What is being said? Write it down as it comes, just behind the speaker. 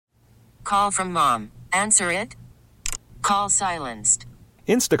Call from mom. Answer it. Call silenced.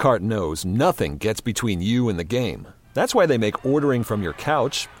 Instacart knows nothing gets between you and the game. That's why they make ordering from your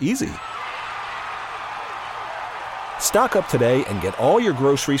couch easy. Stock up today and get all your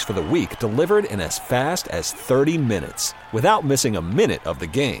groceries for the week delivered in as fast as 30 minutes without missing a minute of the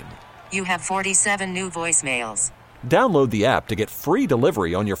game. You have 47 new voicemails. Download the app to get free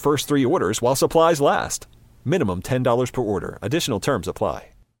delivery on your first 3 orders while supplies last. Minimum $10 per order. Additional terms apply.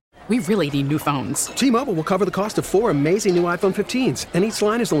 We really need new phones. T-Mobile will cover the cost of 4 amazing new iPhone 15s, and each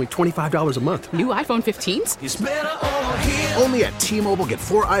line is only $25 a month. New iPhone 15s? It's better over here. Only at T-Mobile, get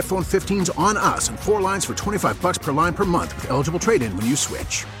 4 iPhone 15s on us and 4 lines for $25 per line per month with eligible trade-in when you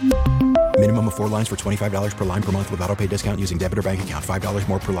switch. Minimum of 4 lines for $25 per line per month with autopay discount using debit or bank account. $5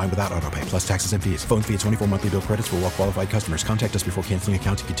 more per line without autopay, plus taxes and fees. Phone fee at 24 monthly bill credits for well-qualified customers. Contact us before canceling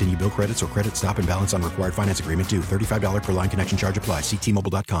account to continue bill credits or credit stop and balance on required finance agreement due. $35 per line connection charge applies. See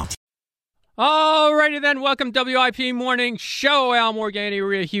T-Mobile.com. Alrighty then, welcome WIP Morning Show. Al Morganti,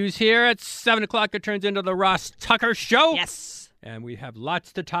 Rhea Hughes here. At 7 o'clock, it turns into the Ross Tucker Show. Yes. And we have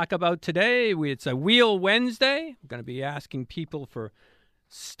lots to talk about today. It's a Wheel Wednesday. We're going to be asking people for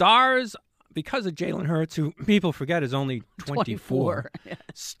stars because of Jalen Hurts, who people forget is only 24. Yeah.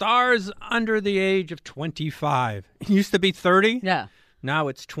 Stars under the age of 25. It used to be 30. Yeah. Now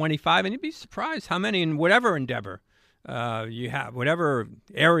it's 25. And you'd be surprised how many in whatever endeavor you have, whatever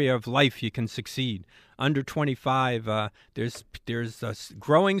area of life you can succeed. Under 25, there's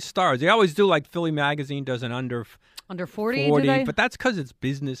growing stars. They always do, like Philly Magazine does an under 40, do they? But that's because it's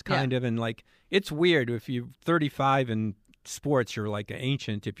business kind of, and like it's weird. If you're 35 in sports, you're like an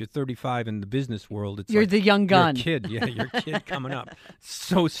ancient. If you're 35 in the business world, it's you're like the young gun. You're a kid, yeah, you're a kid coming up.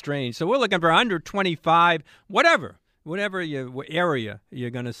 So strange. So we're looking for under 25, whatever area you're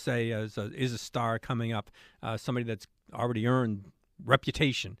going to say is a star coming up, somebody that's already earned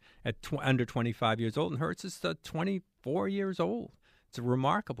reputation at under 25 years old. And Hurts is 24 years old. It's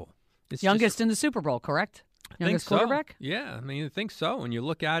remarkable. It's youngest in the Super Bowl, correct? Youngest quarterback? Yeah, I mean, I think so. When you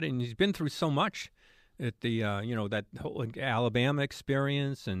look at it, and he's been through so much at the, that whole Alabama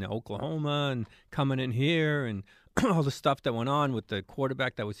experience and Oklahoma and coming in here and all the stuff that went on with the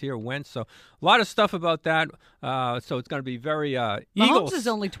quarterback that was here, Wentz. So a lot of stuff about that. So it's going to be very Eagles. Mahomes is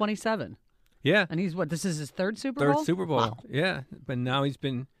only 27. Yeah. And he's this is his third Super Bowl? Third Super Bowl, wow. Yeah. But now he's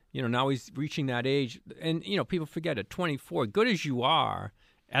been, now he's reaching that age. And, people forget at 24, good as you are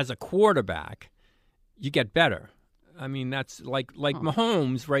as a quarterback, you get better. I mean, that's like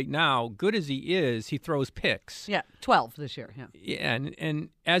Mahomes right now, good as he is, he throws picks. Yeah, 12 this year. Yeah. Yeah, and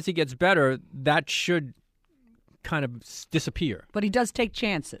as he gets better, that should kind of disappear. But he does take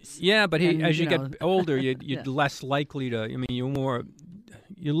chances. Yeah, but as you get older, you're less likely to. I mean,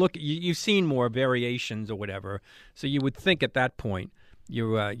 you've seen more variations or whatever. So you would think at that point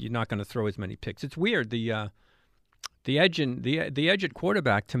you're not going to throw as many picks. It's weird. The edge at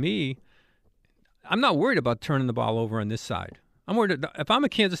quarterback, to me, I'm not worried about turning the ball over on this side. I'm worried if I'm a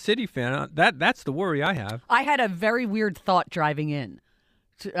Kansas City fan. That's the worry I have. I had a very weird thought driving in.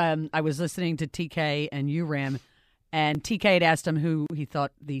 I was listening to TK and URAM, and TK had asked him who he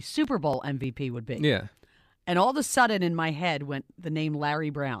thought the Super Bowl MVP would be. Yeah. And all of a sudden in my head went the name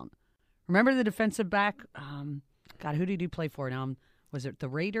Larry Brown. Remember the defensive back? God, who did he play for now? Was it the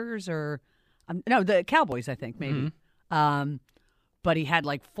Raiders or no, the Cowboys, I think, maybe. Mm-hmm. But he had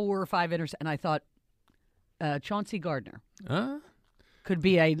like 4 or 5 interceptions, and I thought Chauncey Gardner could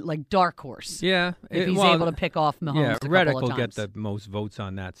be a dark horse. Yeah, if he's able to pick off Mahomes. Yeah, a Reddick couple of will times. get the most votes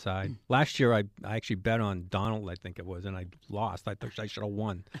on that side. Last year, I actually bet on Donald, I think it was, and I lost. I thought I should have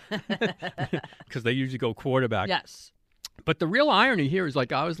won because they usually go quarterback. Yes. But the real irony here is,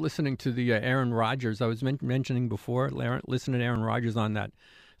 I was listening to the Aaron Rodgers. I was mentioning before, listening to Aaron Rodgers on that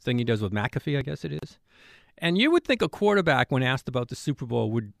thing he does with McAfee, I guess it is. And you would think a quarterback, when asked about the Super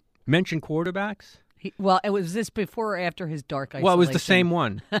Bowl, would mention quarterbacks. Was this before or after his dark isolation? Well, it was the same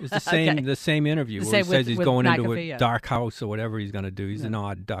one. It was the same the same interview where he says he's going into a dark house or whatever he's going to do. He's an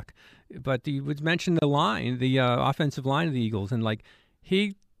odd duck. But he would mention the line, the offensive line of the Eagles, and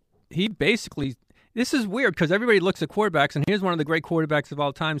he basically. This is weird because everybody looks at quarterbacks, and here's one of the great quarterbacks of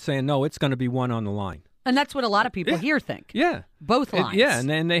all time saying, no, it's going to be one on the line. And that's what a lot of people here think. Yeah. Both lines. And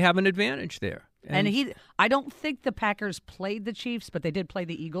then they have an advantage there. And I don't think the Packers played the Chiefs, but they did play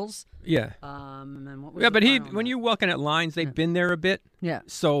the Eagles. Yeah. And then what was but when you're looking at lines, they've been there a bit. Yeah.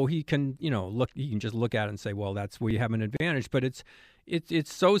 So he can, look. He can just look at it and say, well, that's where you have an advantage. But it's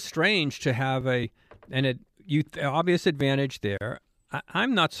so strange to have obvious advantage there.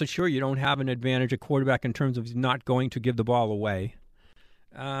 I'm not so sure you don't have an advantage at quarterback in terms of not going to give the ball away.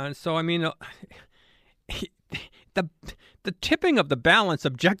 So I mean, the tipping of the balance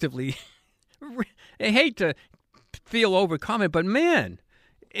objectively I hate to feel overcome, but man,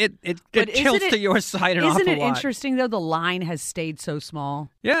 it tilts to your side an awful lot. Isn't it interesting though? The line has stayed so small.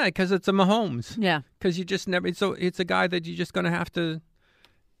 Yeah, because it's a Mahomes. Yeah, because you just never. So it's a guy that you're just going to have to.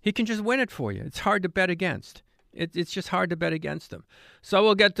 He can just win it for you. It's hard to bet against. It's just hard to bet against him. So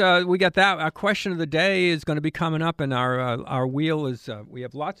we get that. Our question of the day is going to be coming up, and our wheel is. We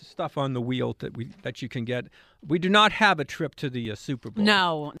have lots of stuff on the wheel that you can get. We do not have a trip to the Super Bowl.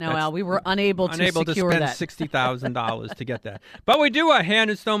 No, Al. We were unable to secure that. $60,000 to get that. But we do a hand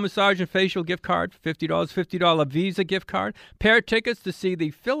and stone massage and facial gift card for $50, $50 Visa gift card, pair of tickets to see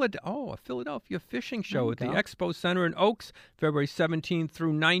the Philadelphia Fishing Show at the Expo Center in Oaks, February 17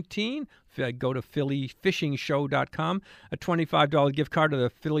 through 19. Go to phillyfishingshow.com. A $25 gift card to the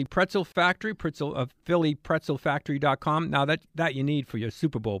Philly Pretzel Factory, phillypretzelfactory.com. Now that you need for your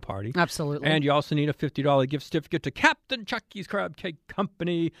Super Bowl party. Absolutely. And you also need a $50 gift certificate to Captain Chucky's Crab Cake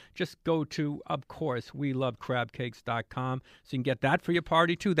Company. Just go to, of course, welovecrabcakes.com so you can get that for your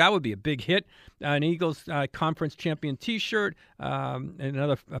party, too. That would be a big hit. An Eagles Conference Champion T-shirt,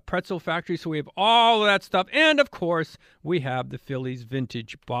 another pretzel factory. So we have all of that stuff. And, of course, we have the Phillies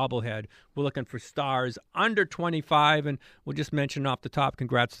Vintage Bobblehead. We're looking for stars under 25. And we'll just mention off the top,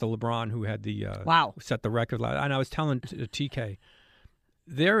 congrats to LeBron, who had the set the record. And I was telling TK,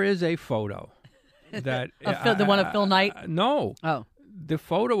 there is a photo. That the one of Phil Knight? No. Oh. The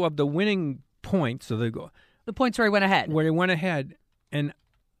photo of the winning points. So the points where he went ahead. Where he went ahead. And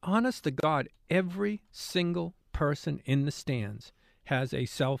honest to God, every single person in the stands has a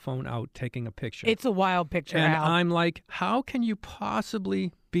cell phone out taking a picture. It's a wild picture, And Al. I'm like, how can you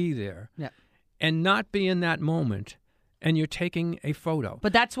possibly be there and not be in that moment and you're taking a photo?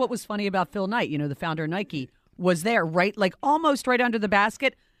 But that's what was funny about Phil Knight. You know, the founder of Nike was there, right, like almost right under the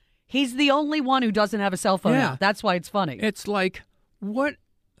basket. He's the only one who doesn't have a cell phone out. That's why it's funny. It's like, what?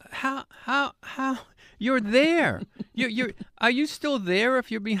 How? You're there. Are you still there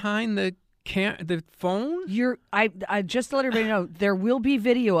if you're behind the phone? I just to let everybody know, there will be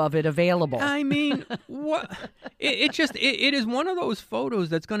video of it available. I mean, what? It is one of those photos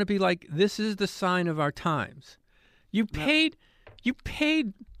that's going to be like, this is the sign of our times. You paid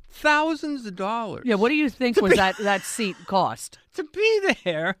thousands of dollars. Yeah, what do you think was that seat cost? To be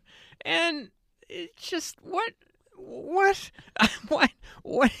there, and it's just what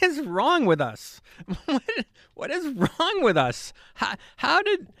is wrong with us? What is wrong with us?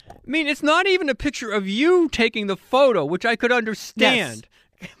 It's not even a picture of you taking the photo, which I could understand.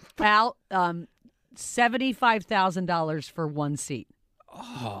 Yes. Al, $75,000 for one seat.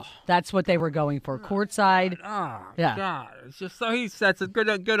 Oh, that's what they were going for, courtside. God, it's just so he sets it.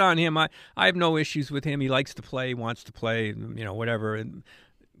 Good on him. I have no issues with him. He likes to play, wants to play, whatever. And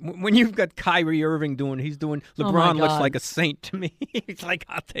when you've got Kyrie Irving he's doing. LeBron looks like a saint to me. He's like,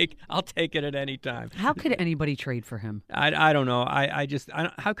 I'll take it at any time. How could anybody trade for him? I don't know.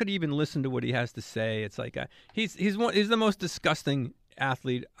 How could he even listen to what he has to say? It's like he's the most disgusting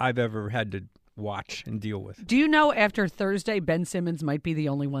athlete I've ever had to watch and deal with. Do you know after Thursday, Ben Simmons might be the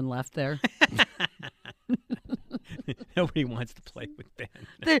only one left there? Nobody wants to play with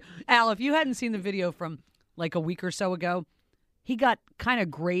Ben. Al, if you hadn't seen the video from like a week or so ago, he got kind of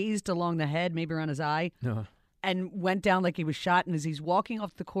grazed along the head, maybe around his eye, and went down like he was shot. And as he's walking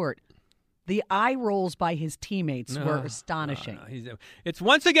off the court, the eye rolls by his teammates were astonishing. It's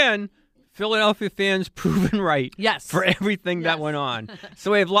once again Philadelphia fans proven right for everything that went on.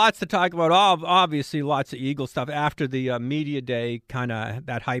 So we have lots to talk about. Obviously, lots of Eagle stuff after the media day. Kind of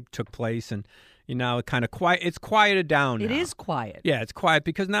that hype took place, and kind of quiet. It's quieted down now. It is quiet. Yeah, it's quiet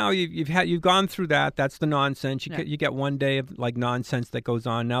because now you've gone through that. That's the nonsense. You get one day of like nonsense that goes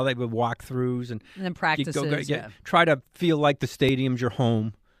on. Now they have walkthroughs and then practices. Try to feel like the stadium's your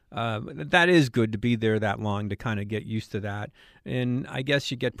home. That is good to be there that long to kind of get used to that. And I guess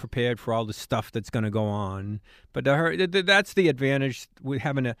you get prepared for all the stuff that's going to go on. But that's the advantage with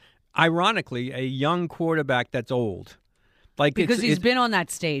having ironically, a young quarterback that's old. Like because he's been on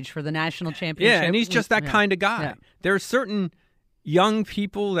that stage for the national championship. Yeah, and he's just that kind of guy. Yeah. There are certain young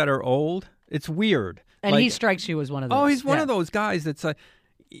people that are old. It's weird. And he strikes you as one of those. Oh, he's one of those guys that's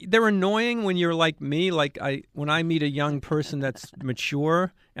they're annoying when you're like me. Like when I meet a young person that's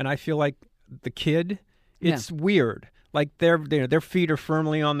mature and I feel like the kid, it's weird. Like their feet are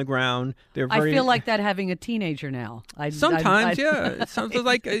firmly on the ground. I feel like that having a teenager now. Sometimes, It sounds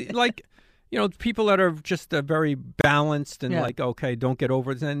like people that are just very balanced and like, okay, don't get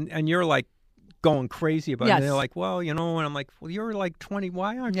over it. And you're like going crazy about it. And they're like, well, and I'm like, well, you're like 20.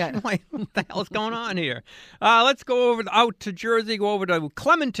 Why aren't you? Like, what the hell's going on here? Let's go out to Jersey, go over to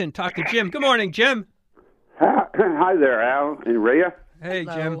Clementon, talk to Jim. Good morning, Jim. Hi there, Al and Rhea. Hey,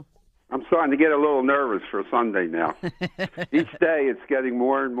 Hello. Jim. I'm starting to get a little nervous for Sunday now. Each day it's getting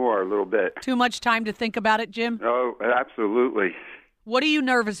more and more, a little bit. Too much time to think about it, Jim? Oh, absolutely. What are you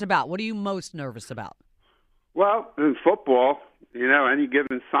nervous about? What are you most nervous about? Well, in football, any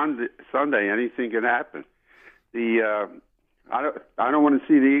given Sunday, anything can happen. I don't want to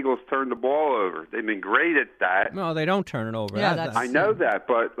see the Eagles turn the ball over. They've been great at that. No, they don't turn it over. Yeah, I know that,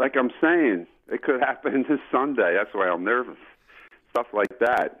 but like I'm saying, it could happen this Sunday. That's why I'm nervous. Stuff like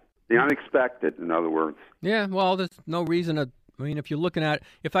that. The unexpected, in other words. Yeah, well, there's no reason to. I mean, if you're looking at,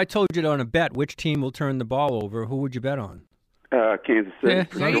 if I told you to on a bet which team will turn the ball over, who would you bet on? Kansas City. Yeah,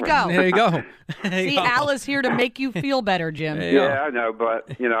 there you go. There you go. See, Al is here to make you feel better, Jim. Yeah, I know,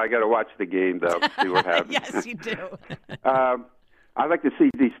 but I got to watch the game though, see what happens. Yes, you do. I'd like to see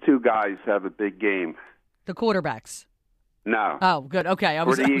these two guys have a big game. The quarterbacks. No. Oh, good. Okay.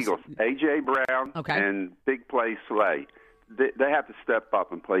 For the Eagles, A.J. Brown and big play Slay. They have to step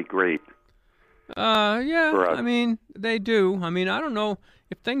up and play great. Yeah, I mean, they do. I mean, I don't know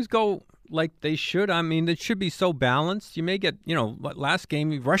if things go like they should. I mean, it should be so balanced. You may get, last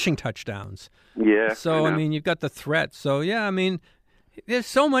game, rushing touchdowns. Yeah. So, I mean, you've got the threat. So, yeah, I mean, there's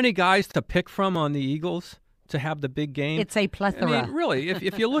so many guys to pick from on the Eagles to have the big game. It's a plethora. I mean, really,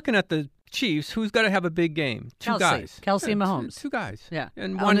 if you're looking at the Chiefs, who's got to have a big game? Two guys. Kelsey and Mahomes. Two guys. Yeah.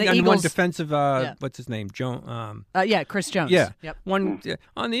 And On the one Eagles, defensive, what's his name? Chris Jones. Yeah. Yep.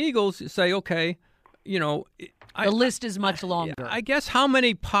 On the Eagles, you say, okay, the list is much longer. I guess how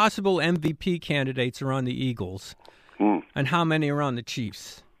many possible MVP candidates are on the Eagles and how many are on the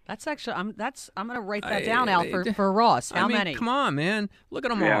Chiefs? That's actually I'm going to write that down, Al, for Ross. How many? Come on, man. Look at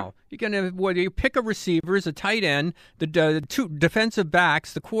them all. You're going to you pick a receiver, a tight end, the two defensive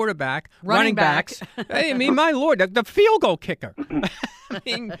backs, the quarterback, running backs. Hey, I mean, my Lord, the field goal kicker. I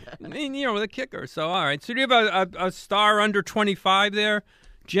mean, the kicker. So, all right. So, do you have a star under 25 there,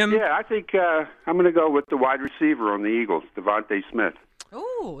 Jim? Yeah, I think I'm going to go with the wide receiver on the Eagles, Devontae Smith.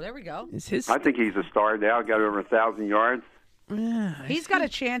 Oh, there we go. I think he's a star now. Got over 1,000 yards. Yeah, he's got a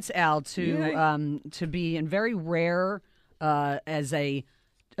chance, Al, to be in very rare as a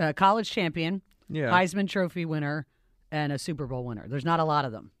college champion, Heisman Trophy winner, and a Super Bowl winner. There's not a lot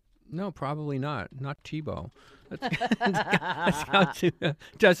of them. No, probably not. Not Tebow. Let's go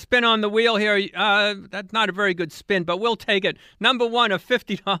to spin on the wheel here. That's not a very good spin, but we'll take it. Number one, a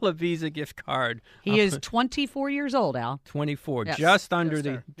 $50 Visa gift card. He is 24 years old, Al. 24, yes. just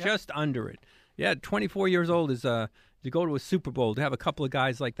under it. Yeah, 24 years old is to go to a Super Bowl, to have a couple of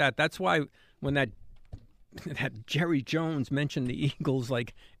guys like that. That's why when that Jerry Jones mentioned the Eagles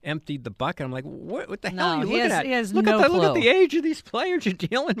emptied the bucket, I'm like, what the hell are you looking at? He has look no at clue. Look at the age of these players you're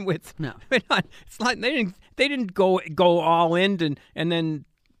dealing with. No, it's like they didn't go all in and then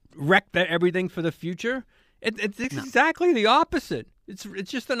wreck everything for the future. It's exactly the opposite. It's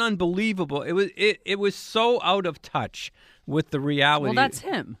just an unbelievable. It was so out of touch with the reality. Well, that's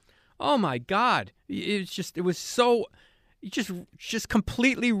him. Oh my God! You just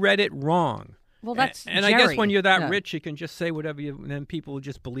completely read it wrong. Well, that's and Jerry. I guess when you're that rich, you can just say whatever and then people will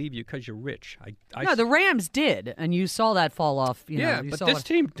just believe you because you're rich. No, the Rams did, and you saw that fall off. But this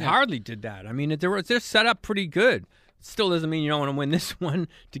team hardly did that. I mean, they're set up pretty good. Still doesn't mean you don't want to win this one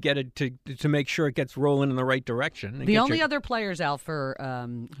to get it to make sure it gets rolling in the right direction. The only other players out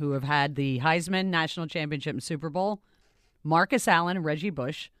who have had the Heisman National Championship and Super Bowl: Marcus Allen and Reggie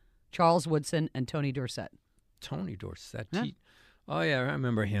Bush, Charles Woodson, and Tony Dorsett. Tony Dorsett. Yeah. I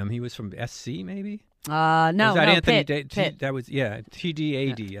remember him. He was from SC, maybe? No, was that Anthony Pitt. That was,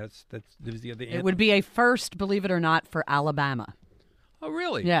 TDAD. Yeah. That was the other. It would be a first, believe it or not, for Alabama. Oh,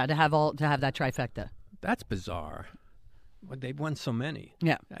 really? Yeah, to have that trifecta. That's bizarre. But they've won so many.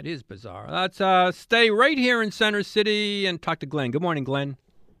 Yeah. That is bizarre. Let's stay right here in Center City and talk to Glenn. Good morning, Glenn.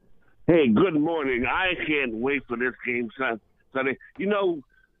 Hey, good morning. I can't wait for this game Sunday.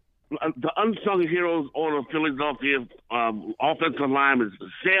 The unsung heroes on the Philadelphia offensive line is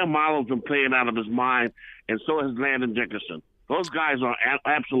Sam Marlowe's been playing out of his mind, and so has Landon Dickerson. Those guys are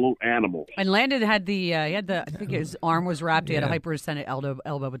absolute animals. And Landon had I think his arm was wrapped. He had a hyperextended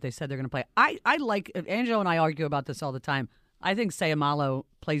elbow, but they said they're going to play. I like, Angelo and I argue about this all the time. I think Sayamalo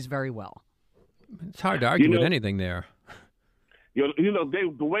plays very well. It's hard to argue with anything there.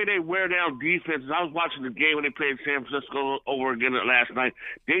 The way they wear down defenses. I was watching the game when they played San Francisco over again last night.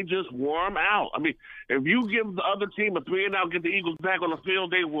 They just wore them out. I mean, if you give the other team a 3-and-out, get the Eagles back on the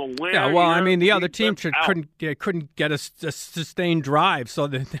field, they will win. Yeah, well, I mean, the other team couldn't get a sustained drive, so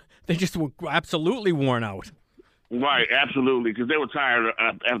they just were absolutely worn out. Right, absolutely, because they were tired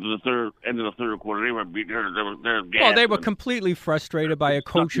after the end of the third quarter. They were beating her. They were completely frustrated by a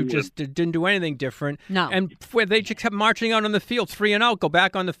coach who just didn't do anything different. No. And they just kept marching out on the field, 3-0, go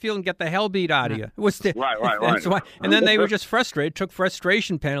back on the field and get the hell beat out of you. It was right. That's why, and then they were just frustrated, took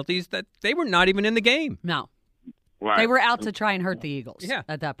frustration penalties that they were not even in the game. No. Right. They were out to try and hurt the Eagles. Yeah.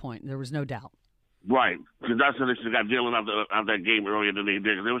 At that point. There was no doubt. Right, because that's when they should have got Dylan out of that game earlier than they did,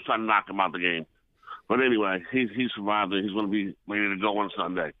 because they was trying to knock him out the game. But anyway, he survived it. He's going to be ready to go on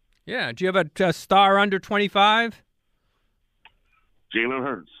Sunday. Yeah. Do you have a star under 25? Jalen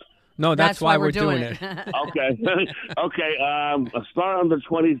Hurts. No, that's why we're doing it. Okay. Okay. A star under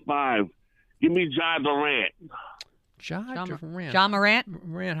 25. Give me John Durant. John Morant?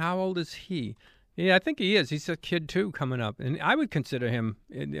 Morant, how old is he? Yeah, I think he is. He's a kid, too, coming up. And I would consider him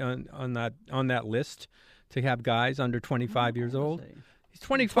on that list to have guys under 25 years old. He's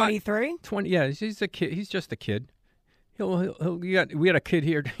 25. 23? 20. Yeah, he's a kid. He's just a kid. We got a kid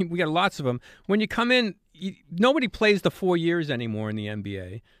here. We got lots of them. When you come in, nobody plays the 4 years anymore in the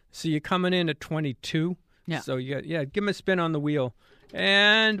NBA. So you're coming in at 22. Yeah. So give him a spin on the wheel.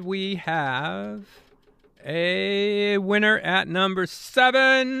 And we have a winner at number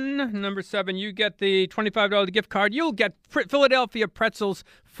 7. Number 7, you get the $25 gift card. You'll get Philadelphia pretzels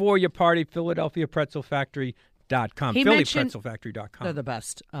for your party. PhiladelphiaPretzelFactory.com. PhillyPretzelFactory.com. They're the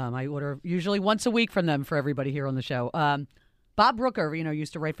best. I order usually once a week from them for everybody here on the show. Bob Brooker,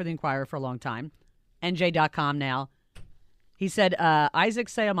 used to write for the Inquirer for a long time. NJ.com now. He said Isaac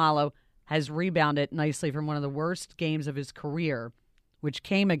Seumalo has rebounded nicely from one of the worst games of his career, which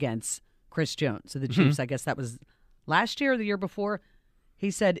came against Chris Jones of the Chiefs. I guess that was last year or the year before.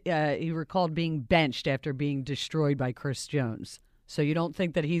 He said he recalled being benched after being destroyed by Chris Jones. So you don't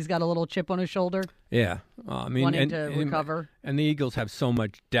think that he's got a little chip on his shoulder? Yeah. I mean, wanting to recover? And the Eagles have so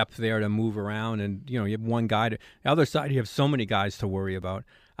much depth there to move around. And, you have one guy. The other side, you have so many guys to worry about.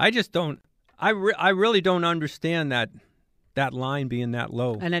 I just don't – I really don't understand that line being that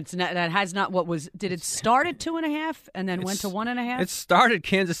low. And that has not what was – did it start at 2.5 and then went to 1.5? It started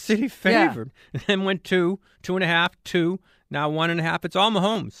Kansas City favored and then went 2, 2.5, 2, now 1.5. It's all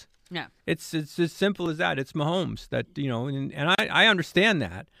Mahomes. Yeah, it's as simple as that. It's Mahomes that and I understand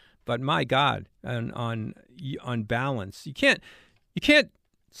that, but my God, on balance, you can't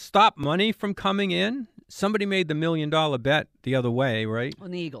stop money from coming in. Somebody made the $1 million bet the other way, right?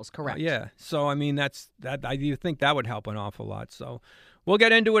 On the Eagles, correct? Yeah. So I mean, that's that. I do think that would help an awful lot. So we'll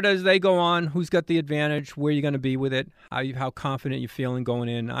get into it as they go on. Who's got the advantage? Where you're going to be with it? How confident you're feeling going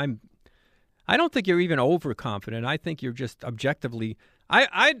in? I don't think you're even overconfident. I think you're just objectively.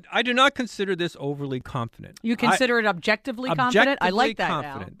 I do not consider this overly confident. You consider it objectively confident? I like that.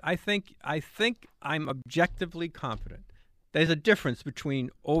 Confident. I think I'm objectively confident. There's a difference between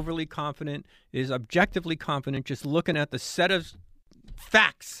overly confident is objectively confident, just looking at the set of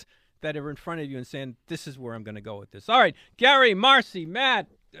facts that are in front of you and saying, this is where I'm going to go with this. All right, Gary, Marcy, Matt,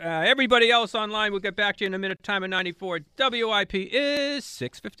 everybody else online, we'll get back to you in a minute. Time of 94. WIP is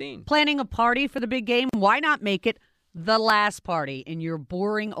 6:15. Planning a party for the big game? Why not make it the last party in your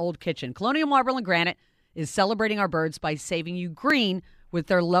boring old kitchen? Colonial Marble and Granite is celebrating our birds by saving you green with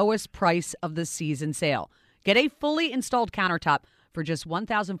their lowest price of the season sale. Get a fully installed countertop for just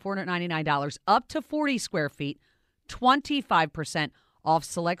 $1,499, up to 40 square feet, 25% off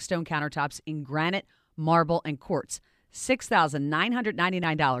select stone countertops in granite, marble, and quartz.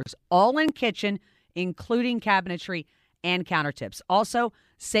 $6,999, all in kitchen, including cabinetry and countertips. Also,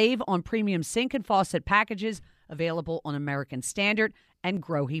 save on premium sink and faucet packages available on American Standard and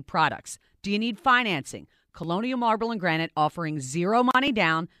Grohe products. Do you need financing? Colonial Marble and Granite offering zero money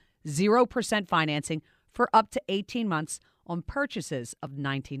down, 0% financing for up to 18 months on purchases of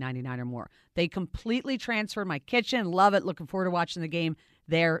 $19.99 or more. They completely transferred my kitchen. Love it. Looking forward to watching the game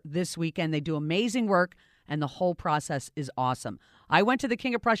there this weekend. They do amazing work, and the whole process is awesome. I went to the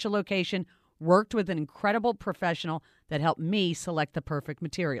King of Prussia location, worked with an incredible professional that helped me select the perfect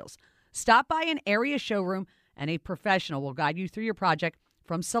materials. Stop by an area showroom, and a professional will guide you through your project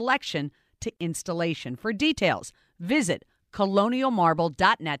from selection to installation. For details, visit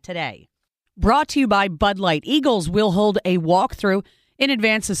colonialmarble.net today. Brought to you by Bud Light. Eagles will hold a walkthrough in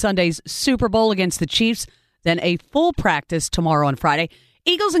advance of Sunday's Super Bowl against the Chiefs, then a full practice tomorrow on Friday.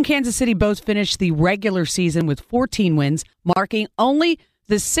 Eagles and Kansas City both finished the regular season with 14 wins, marking only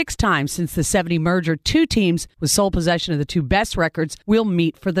the 6th time since the 70 merger. Two teams with sole possession of the two best records will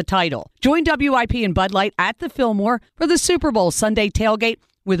meet for the title. Join WIP and Bud Light at the Fillmore for the Super Bowl Sunday tailgate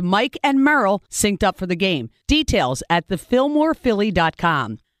with Mike and Merrill synced up for the game. Details at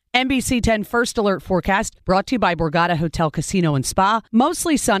thefillmorephilly.com. NBC 10 First Alert forecast brought to you by Borgata Hotel Casino and Spa.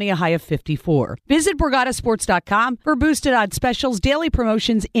 Mostly sunny, a high of 54. Visit BorgataSports.com for boosted odds specials, daily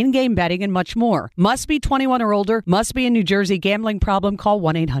promotions, in-game betting, and much more. Must be 21 or older. Must be in New Jersey. Gambling problem? Call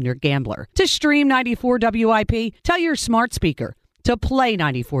 1-800-GAMBLER. To stream 94 WIP, tell your smart speaker to play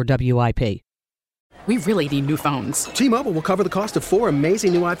 94 WIP. We really need new phones. T-Mobile will cover the cost of 4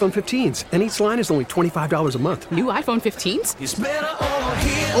 amazing new iPhone 15s, and each line is only $25 a month. New iPhone 15s? It's better over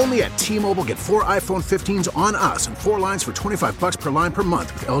here. Only at T-Mobile, get 4 iPhone 15s on us and 4 lines for $25 per line per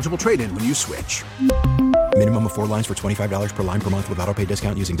month with eligible trade-in when you switch. Minimum of 4 lines for $25 per line per month with autopay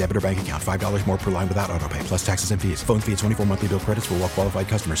discount using debit or bank account. $5 more per line without autopay, plus taxes and fees. Phone fee at 24 monthly bill credits for well-qualified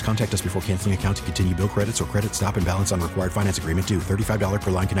customers. Contact us before canceling account to continue bill credits or credit stop and balance on required finance agreement due. $35 per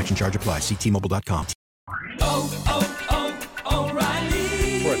line connection charge applies. See T-Mobile.com.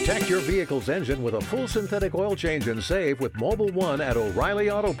 O'Reilly. Protect your vehicle's engine with a full synthetic oil change and save with Mobil 1 at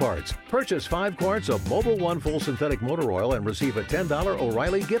O'Reilly Auto Parts. Purchase 5 quarts of Mobil 1 full synthetic motor oil and receive a $10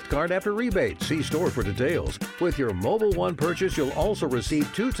 O'Reilly gift card after rebate. See store for details. With your Mobil 1 purchase, you'll also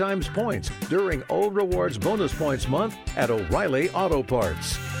receive 2 times points during O Rewards Bonus Points Month at O'Reilly Auto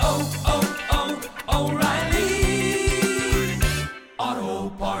Parts. O'Reilly Auto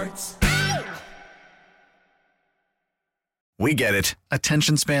Parts. We get it.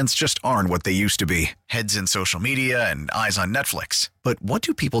 Attention spans just aren't what they used to be. Heads in social media and eyes on Netflix. But what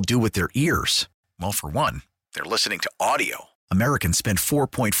do people do with their ears? Well, for one, they're listening to audio. Americans spend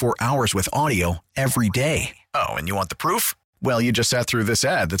 4.4 hours with audio every day. Oh, and you want the proof? Well, you just sat through this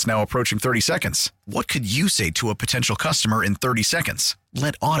ad that's now approaching 30 seconds. What could you say to a potential customer in 30 seconds?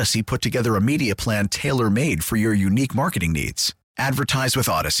 Let Odyssey put together a media plan tailor-made for your unique marketing needs. Advertise with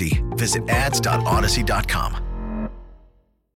Odyssey. Visit ads.odyssey.com.